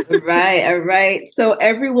 All right. So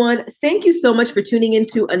everyone, thank you so much for tuning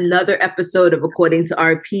into another episode of According to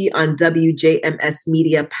RP on WJMS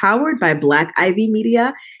Media, powered by Black Ivy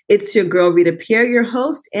Media. It's your girl, Rita Pierre, your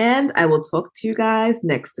host, and I will talk to you guys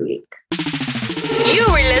next week. You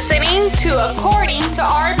were listening to According to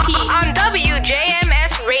RP on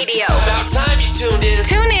WJMS Radio. About time you tuned in.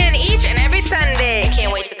 Tune in each and every Sunday.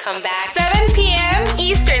 Can't wait to come back. 7 p.m.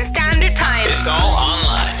 Eastern Standard Time. It's all online.